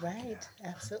dynamic. Right. Yeah.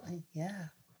 Absolutely. Yeah.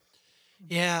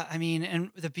 Yeah. I mean, and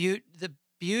the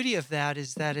beauty of that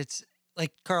is that it's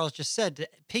like Carl just said, to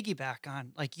piggyback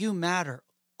on, like, you matter,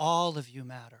 all of you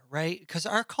matter, right? Because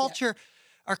our culture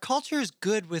is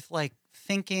good with like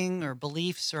thinking or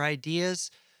beliefs or ideas,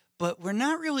 but we're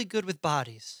not really good with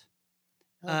bodies.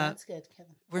 Oh, that's good,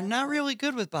 Kevin. We're not really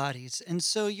good with bodies, and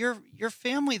so your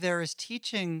family there is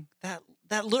teaching that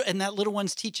little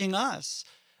one's teaching us.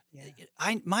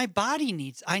 Yeah. My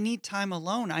body I need time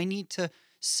alone. I need to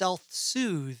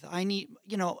self-soothe. I need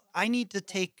to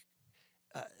take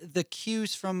the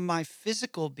cues from my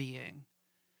physical being.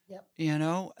 Yep.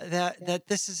 That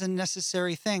this is a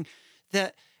necessary thing.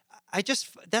 That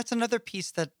that's another piece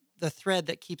that the thread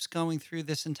that keeps going through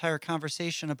this entire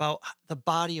conversation about the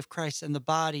body of Christ and the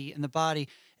body and the body.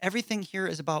 Everything here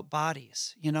is about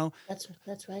bodies, That's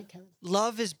right, Kevin.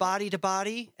 Love is body to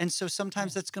body. And so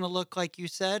sometimes that's going to look like you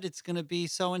said, it's going to be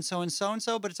so-and-so and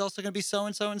so-and-so, but it's also going to be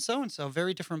so-and-so and so-and-so,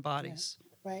 very different bodies.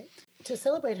 Yeah. Right. To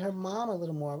celebrate her mom a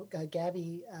little more,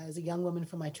 Gabby is a young woman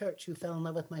from my church who fell in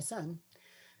love with my son,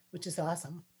 which is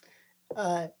awesome.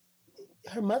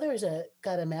 Her mother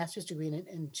got a master's degree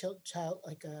in child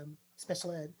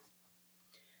special ed.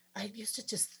 I used to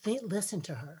just listen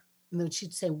to her, and then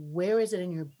she'd say, "Where is it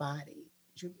in your body?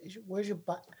 Where's your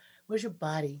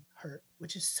body hurt?"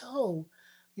 Which is so,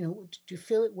 do you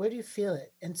feel it? Where do you feel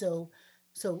it? And so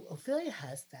Ophelia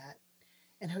has that,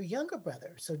 and her younger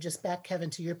brother. So just back,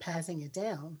 Kevin, to your passing it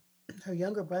down. Her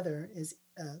younger brother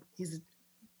he's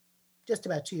just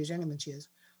about 2 years younger than she is.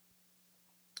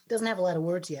 Doesn't have a lot of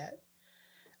words yet.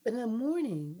 But in the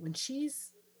morning, when she's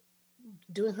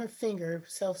doing her finger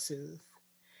self-soothe,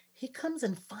 he comes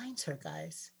and finds her,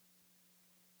 guys.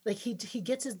 Like he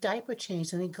gets his diaper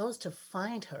changed and he goes to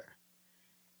find her.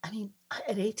 I mean,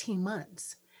 at 18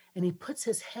 months. And he puts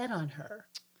his head on her.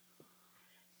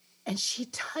 And she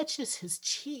touches his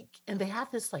cheek. And they have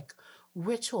this like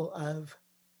ritual of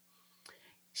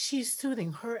she's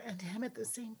soothing her and him at the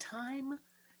same time.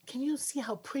 can you see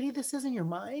how pretty this is in your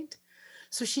mind?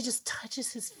 So she just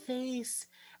touches his face,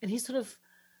 and he sort of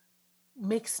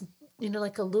makes,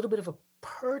 like a little bit of a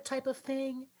purr type of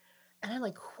thing. And I'm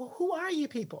like, who are you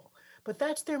people? But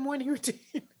that's their morning routine.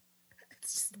 It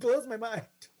just blows my mind.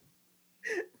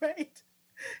 Right?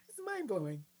 It's mind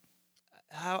blowing.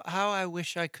 How I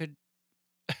wish I could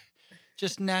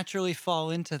just naturally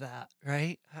fall into that,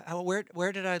 right?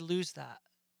 Where did I lose that?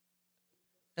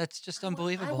 That's just I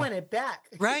unbelievable. want it back.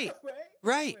 Right. Right?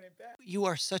 Right. I want it back. You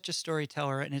are such a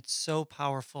storyteller, and it's so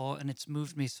powerful, and it's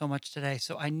moved me so much today.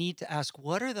 So I need to ask,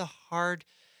 what is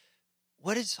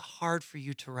hard for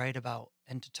you to write about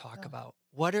and to talk Oh. about?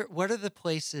 What are the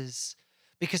places?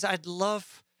 Because I'd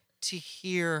love to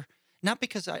hear, not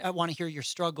because I want to hear your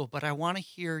struggle, but I want to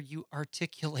hear you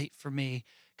articulate for me,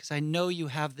 because I know you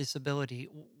have this ability.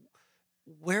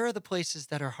 Where are the places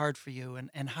that are hard for you,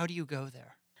 and how do you go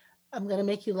there? I'm going to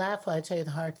make you laugh while I tell you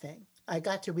the hard thing. I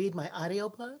got to read my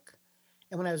audiobook.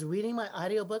 And when I was reading my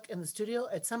audiobook in the studio,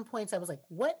 at some points I was like,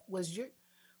 what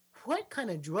kind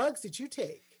of drugs did you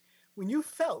take when you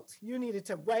felt you needed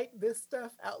to write this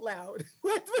stuff out loud?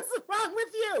 What was wrong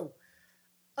with you?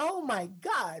 Oh my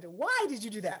God, why did you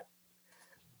do that?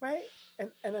 Right?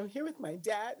 And I'm here with my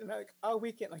dad, and all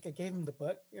weekend, I gave him the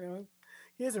book,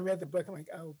 He hasn't read the book. I'm like,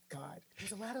 oh God,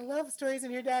 there's a lot of love stories in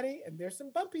here, Daddy, and there's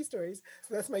some bumpy stories.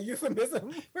 So that's my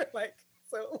euphemism. We're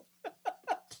so.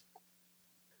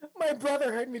 My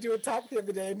brother heard me do a talk the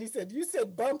other day, and he said, "You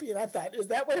said bumpy," and I thought, "Is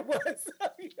that what it was?"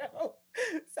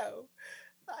 So,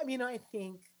 I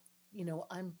think,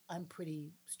 I'm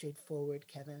pretty straightforward,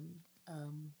 Kevin,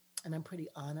 and I'm pretty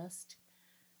honest,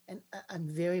 and I'm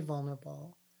very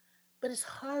vulnerable. But it's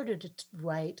harder to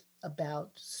write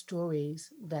about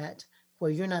stories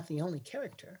where you're not the only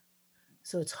character.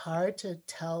 So it's hard to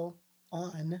tell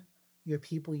on your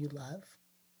people you love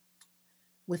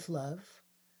with love,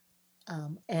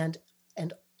 and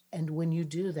when you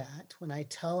do that, when I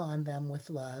tell on them with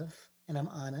love and I'm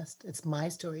honest, it's my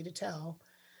story to tell.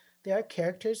 There are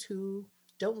characters who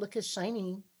don't look as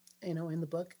shiny, in the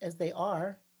book as they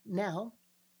are now.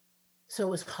 So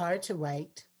it was hard to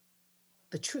write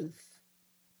the truth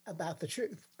about the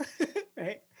truth,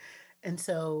 right? And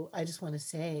so I just want to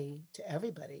say to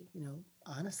everybody,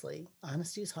 honestly,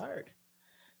 honesty is hard,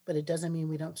 but it doesn't mean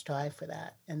we don't strive for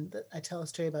that. And I tell a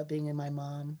story about being in my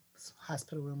mom's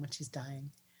hospital room when she's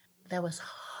dying. That was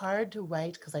hard to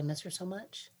write because I miss her so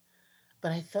much,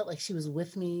 but I felt like she was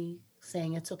with me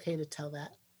saying it's okay to tell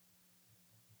that.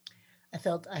 I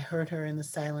felt I heard her in the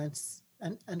silence,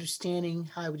 and understanding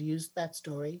how I would use that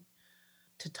story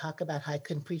to talk about how I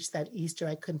couldn't preach that Easter.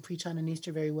 I couldn't preach on an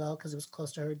Easter very well because it was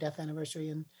close to her death anniversary,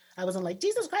 and I wasn't like,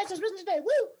 Jesus Christ is risen today,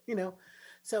 woo,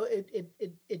 So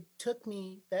it took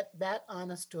me, that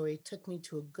honest story took me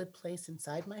to a good place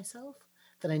inside myself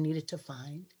that I needed to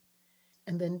find.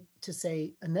 And then to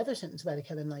say another sentence about it,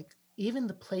 Kevin, even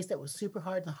the place that was super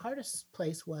hard, the hardest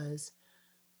place was,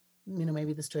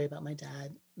 maybe the story about my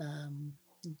dad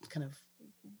kind of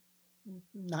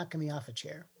knocking me off a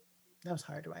chair. That was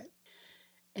hard to write.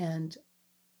 And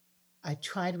I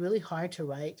tried really hard to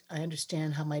write. I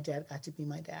understand how my dad got to be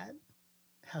my dad,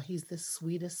 how he's the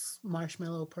sweetest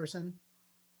marshmallow person.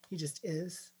 He just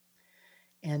is.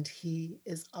 And he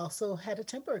is also had a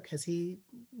temper because he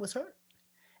was hurt.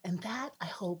 And that, I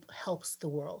hope, helps the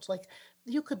world.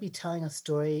 You could be telling a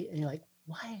story and you're like,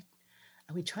 why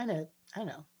are we trying to, I don't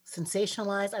know,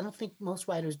 sensationalize? I don't think most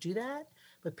writers do that,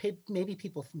 but maybe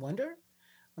people wonder.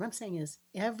 What I'm saying is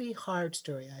every hard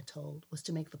story I told was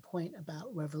to make the point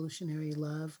about revolutionary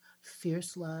love,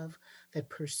 fierce love that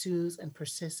pursues and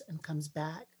persists and comes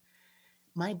back.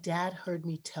 My dad heard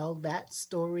me tell that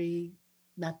story,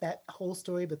 not that whole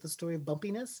story, but the story of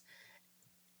bumpiness,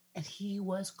 and he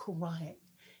was crying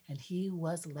and he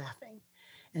was laughing.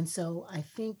 And so I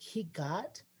think he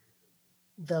got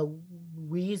the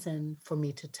reason for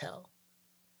me to tell.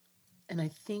 And I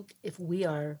think if we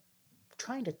are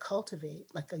trying to cultivate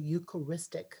a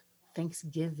Eucharistic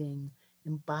Thanksgiving,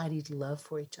 embodied love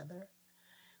for each other,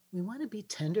 we want to be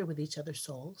tender with each other's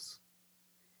souls.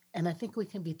 And I think we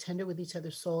can be tender with each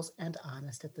other's souls and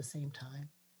honest at the same time.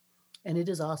 And it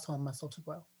is also a muscle to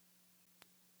grow.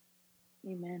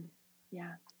 Amen.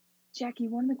 Yeah. Jackie,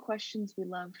 one of the questions we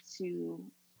love to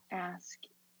ask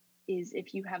is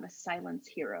if you have a silence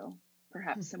hero,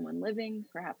 perhaps someone living,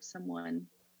 perhaps someone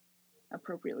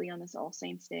appropriately on this All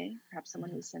Saints Day, perhaps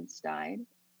someone who's since died,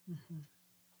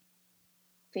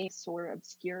 famous or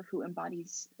obscure, who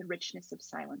embodies the richness of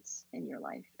silence in your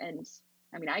life. And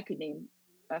I could name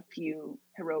a few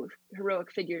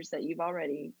heroic figures that you've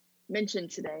already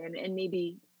mentioned today, and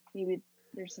maybe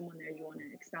there's someone there you want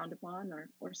to expound upon,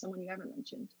 or someone you haven't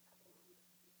mentioned.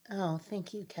 Oh,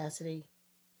 thank you, Cassidy.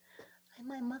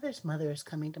 My mother's mother is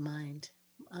coming to mind.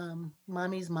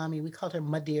 Mommy's mommy, we called her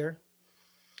Madeir,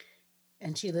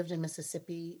 and she lived in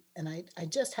Mississippi. And I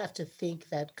just have to think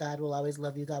that God will always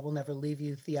love you. God will never leave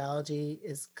you. Theology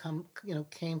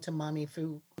came to mommy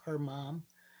through her mom,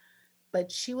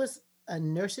 but she was a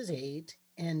nurse's aide,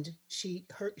 and she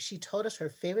told us her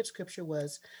favorite scripture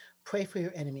was, "Pray for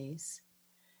your enemies,"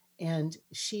 and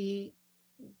she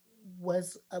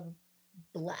was a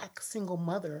Black single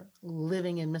mother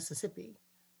living in Mississippi,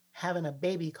 having a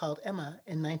baby called Emma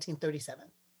in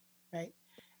 1937, right?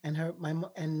 And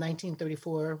in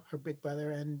 1934, her big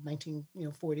brother, and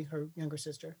 1940, her younger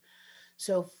sister.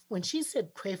 So when she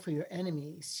said pray for your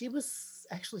enemies, she was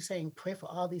actually saying pray for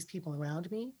all these people around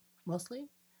me, mostly.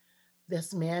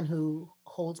 This man for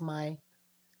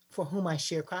whom I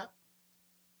sharecrop,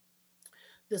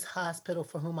 this hospital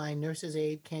for whom I nurse's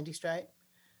aide candy stripe,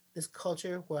 this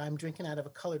culture where I'm drinking out of a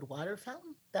colored water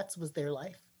fountain. That was their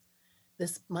life.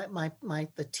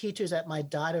 The teachers at my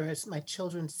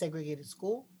children's segregated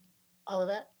school, all of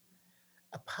that,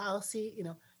 a policy,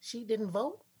 she didn't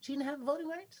vote. She didn't have voting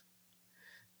rights.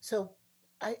 So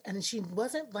and she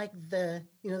wasn't like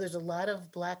there's a lot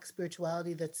of Black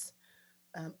spirituality that's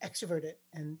extroverted,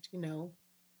 and,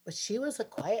 but she was a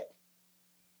quiet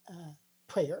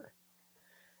prayer.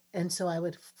 And so I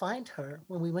would find her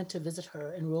when we went to visit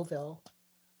her in Roeville.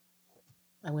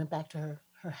 I went back to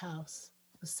her house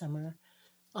this summer,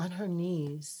 on her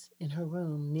knees in her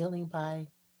room, kneeling by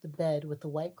the bed with the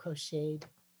white crocheted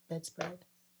bedspread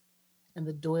and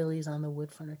the doilies on the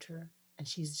wood furniture. And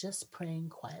she's just praying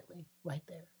quietly right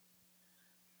there.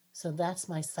 So that's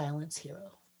my silence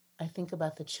hero. I think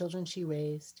about the children she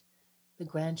raised, the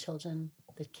grandchildren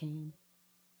that came,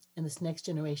 and this next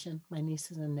generation, my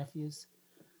nieces and nephews,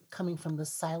 coming from the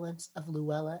silence of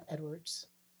Luella Edwards,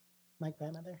 my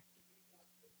grandmother.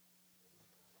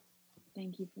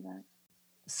 Thank you for that.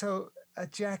 So,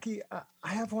 Jackie, I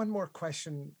have one more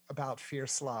question about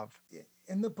fierce love.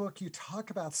 In the book, you talk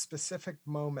about specific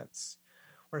moments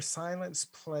where silence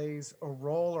plays a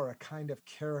role or a kind of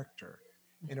character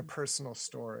in a personal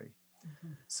story.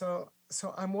 Mm-hmm. So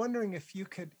I'm wondering if you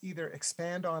could either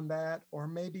expand on that, or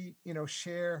maybe,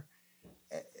 share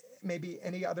maybe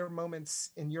any other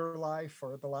moments in your life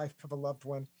or the life of a loved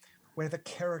one where the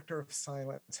character of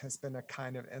silence has been a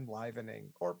kind of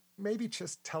enlivening, or maybe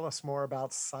just tell us more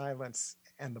about silence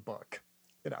and the book.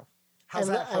 How's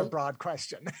that for a broad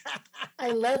question?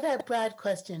 I love that broad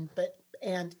question, but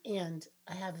and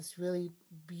I have this really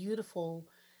beautiful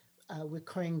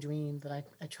recurring dream that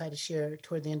I try to share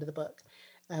toward the end of the book,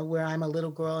 where I'm a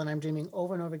little girl and I'm dreaming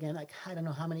over and over again, like I don't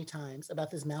know how many times, about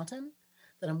this mountain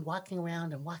that I'm walking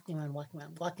around and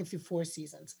walking through 4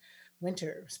 seasons: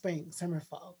 winter, spring, summer,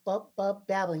 fall,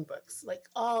 babbling books, like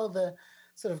all the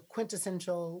sort of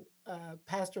quintessential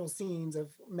pastoral scenes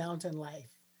of mountain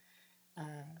life.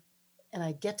 And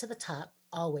I get to the top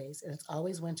always, and it's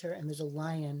always winter, and there's a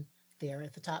lion there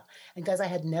at the top. And guys, I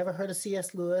had never heard of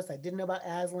C.S. Lewis. I didn't know about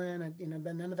Aslan, and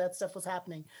but none of that stuff was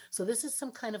happening. So this is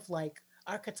some kind of like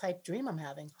archetype dream I'm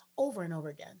having over and over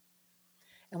again.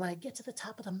 And when I get to the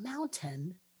top of the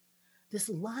mountain, this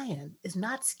lion is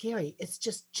not scary. It's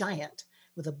just giant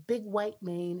with a big white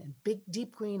mane and big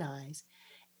deep green eyes.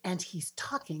 And he's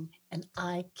talking, and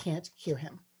I can't hear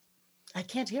him. I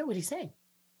can't hear what he's saying.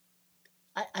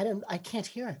 I can't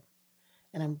hear him.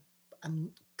 And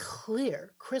I'm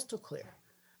clear, crystal clear,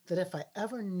 that if I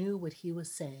ever knew what he was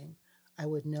saying, I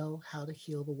would know how to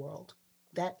heal the world.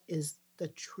 That is the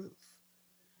truth.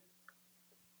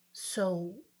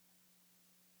 So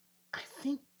I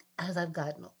think as I've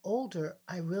gotten older,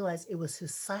 I realized it was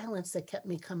his silence that kept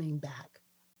me coming back.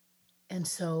 And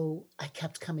so I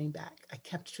kept coming back. I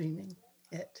kept dreaming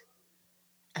it.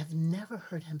 I've never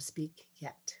heard him speak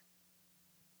yet.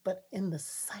 But in the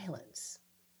silence,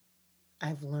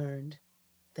 I've learned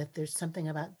that there's something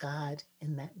about God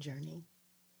in that journey.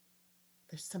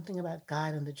 There's something about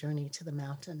God on the journey to the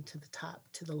mountain, to the top,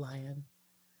 to the lion,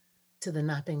 to the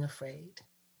not being afraid.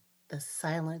 The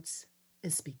silence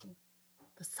is speaking.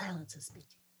 The silence is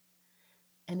speaking.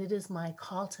 And it is my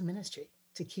call to ministry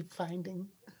to keep finding,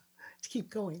 to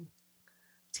keep going,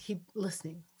 to keep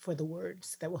listening for the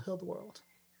words that will heal the world.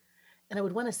 And I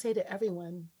would want to say to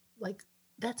everyone, like,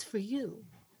 that's for you.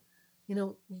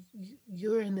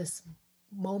 You're in this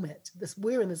moment,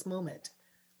 we're in this moment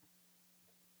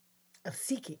of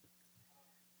seeking.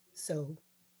 So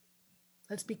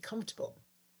let's be comfortable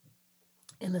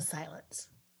in the silence.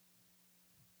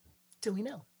 Do we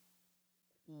know?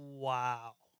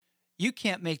 Wow. you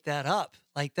can't make that up.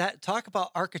 Like that, talk about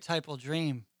archetypal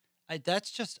dream.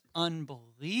 That's just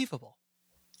unbelievable.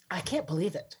 I can't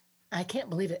believe it. I can't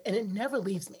believe it. And it never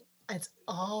leaves me. It's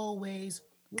always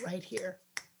right here.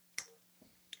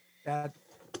 That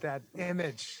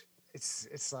image,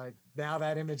 it's like now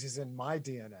that image is in my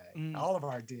DNA, all of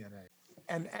our DNA.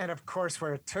 And of course,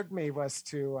 where it took me was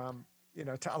to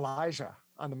to Elijah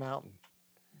on the mountain,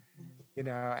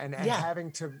 and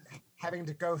having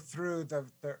to go through the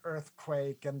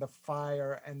earthquake and the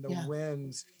fire and the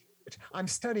winds. Which I'm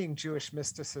studying Jewish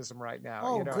mysticism right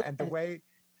now, and the way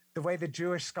the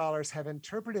Jewish scholars have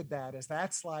interpreted that is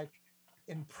that's like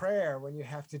in prayer when you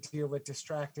have to deal with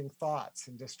distracting thoughts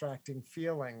and distracting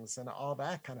feelings and all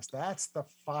that kind of stuff. That's the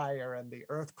fire and the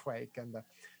earthquake and the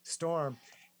storm.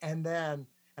 And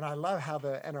I love how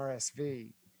the NRSV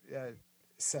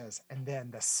says, and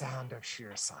then the sound of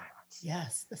sheer silence.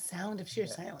 Yes, the sound of sheer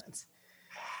silence,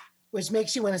 which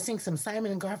makes you want to sing some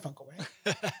Simon and Garfunkel, right?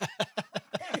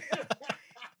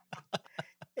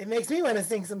 It makes me want to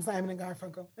sing some Simon and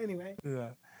Garfunkel. Anyway.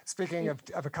 Yeah. Speaking of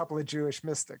a couple of Jewish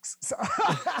mystics. So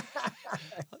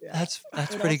That's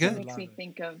pretty good. It makes me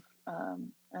think of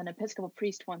an Episcopal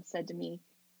priest once said to me,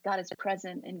 God is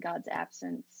present in God's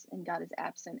absence, and God is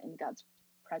absent in God's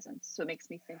presence. So it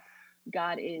makes me think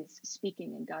God is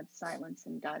speaking in God's silence,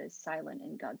 and God is silent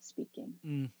in God's speaking.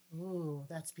 Ooh,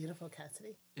 that's beautiful,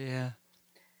 Cassidy. Yeah.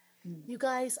 You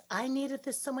guys, I needed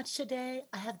this so much today.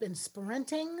 I have been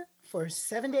sprinting for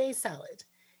 7 days solid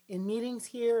in meetings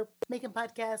here, making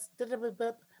podcasts,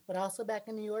 but also back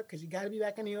in New York, because you got to be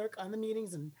back in New York on the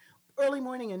meetings and early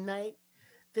morning and night.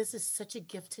 This is such a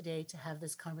gift today to have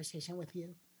this conversation with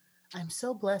you. I'm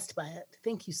so blessed by it.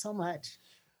 Thank you so much.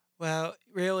 Well,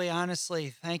 really,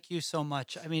 honestly, thank you so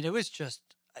much. I mean, it was just,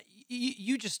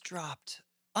 you just dropped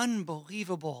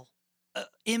unbelievable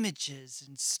images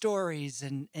and stories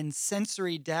and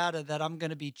sensory data that I'm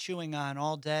going to be chewing on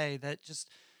all day, that just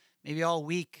maybe all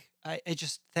week. I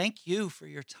just thank you for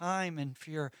your time and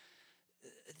for your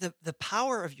the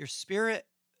power of your spirit,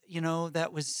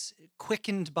 that was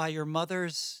quickened by your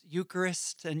mother's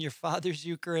Eucharist and your father's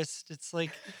Eucharist. It's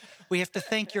like we have to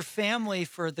thank your family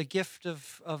for the gift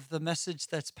of the message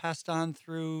that's passed on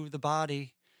through the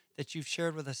body that you've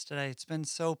shared with us today. It's been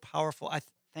so powerful.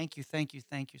 Thank you so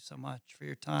much for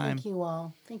your time. Thank you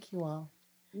all. Thank you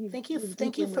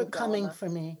for coming for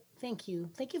me. Thank you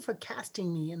for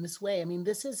casting me in this way. I mean,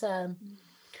 this is I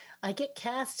get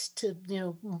cast to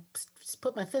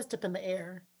put my fist up in the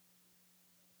air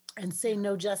and say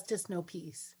no justice, no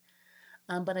peace.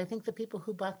 But I think the people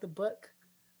who bought the book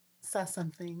saw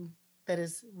something that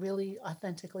is really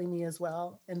authentically me as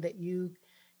well, and that you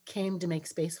came to make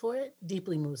space for it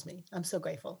deeply moves me. I'm so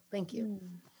grateful. Thank you.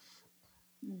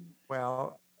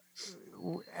 Well,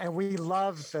 and we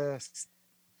love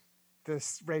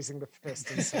this raising the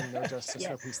fist and saying no justice,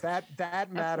 no peace. That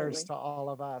matters to all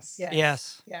of us.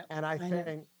 Yes. Yeah. And I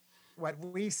think what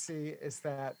we see is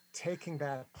that taking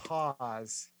that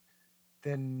pause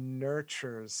then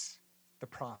nurtures the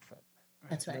prophet.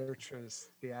 That's right. Nurtures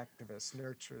the activist,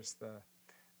 nurtures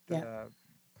the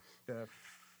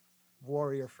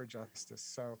warrior for justice.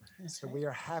 So we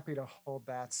are happy to hold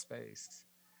that space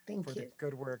for the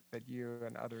good work that you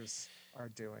and others are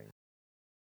doing.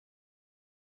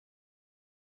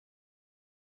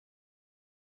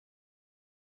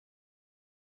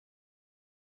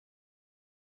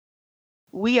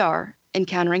 We are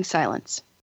Encountering Silence.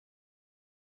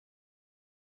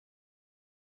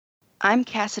 I'm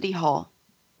Cassidy Hall.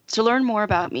 To learn more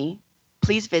about me,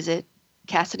 please visit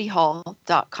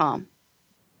CassidyHall.com.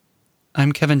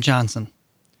 I'm Kevin Johnson.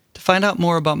 To find out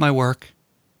more about my work,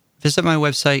 visit my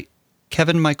website,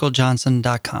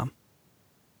 kevinmichaeljohnson.com.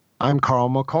 I'm Carl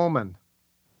McColman.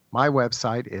 My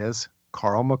website is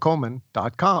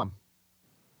carlmccolman.com.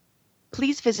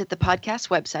 Please visit the podcast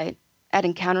website at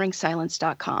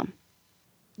encounteringsilence.com.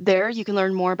 There you can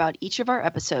learn more about each of our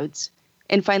episodes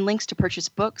and find links to purchase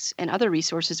books and other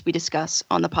resources we discuss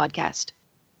on the podcast.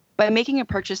 By making a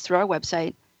purchase through our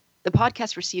website, the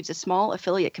podcast receives a small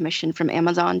affiliate commission from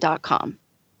Amazon.com.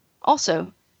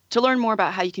 Also, to learn more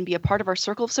about how you can be a part of our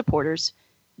circle of supporters,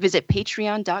 visit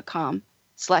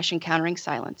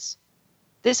patreon.com/encounteringsilence.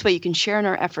 This way you can share in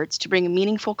our efforts to bring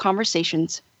meaningful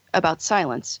conversations about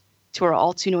silence to our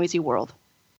all too noisy world.